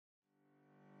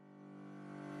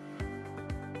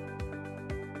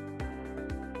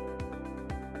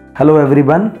Hello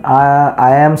everyone,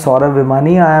 I am Sourbh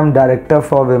Virmani. I am Director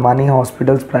for Virmani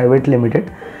Hospitals Private Limited.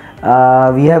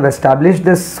 We have established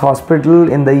this hospital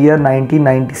in the year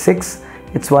 1996.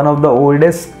 It's one of the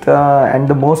oldest and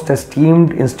the most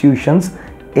esteemed institutions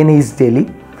in East Delhi.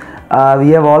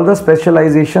 We have all the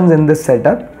specializations in this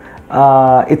setup.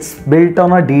 It's built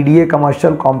on a DDA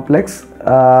commercial complex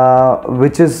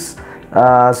which is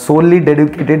solely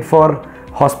dedicated for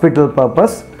hospital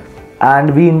purpose,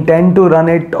 and we intend to run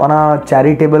it on a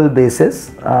charitable basis.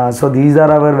 So these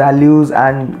are our values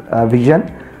and vision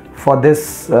for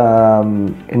this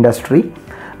industry.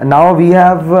 And now we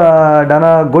have done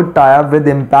a good tie-up with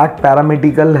Impact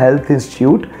Paramedical Health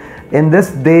Institute. In this,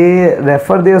 they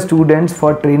refer their students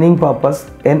for training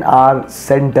purpose in our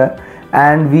center,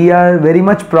 and we are very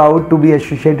much proud to be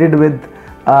associated with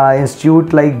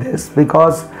institute like this,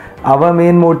 because our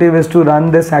main motive is to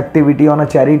run this activity on a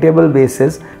charitable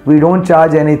basis. We don't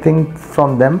charge anything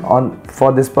from them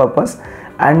for this purpose,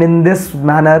 and in this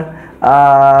manner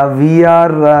we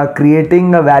are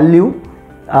creating a value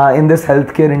in this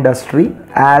healthcare industry,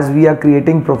 as we are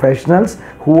creating professionals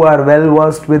who are well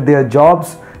versed with their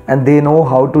jobs and they know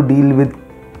how to deal with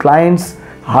clients,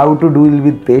 how to deal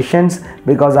with patients.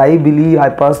 Because I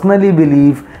personally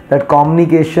believe that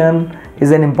communication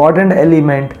is an important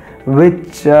element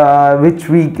which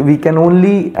we can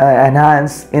only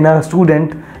enhance in a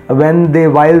student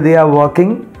while they are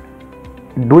working,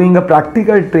 doing a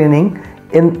practical training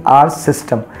in our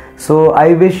system. So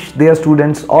I wish their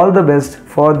students all the best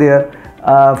for their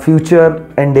future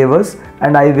endeavors,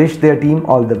 and I wish their team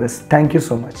all the best. Thank you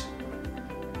so much.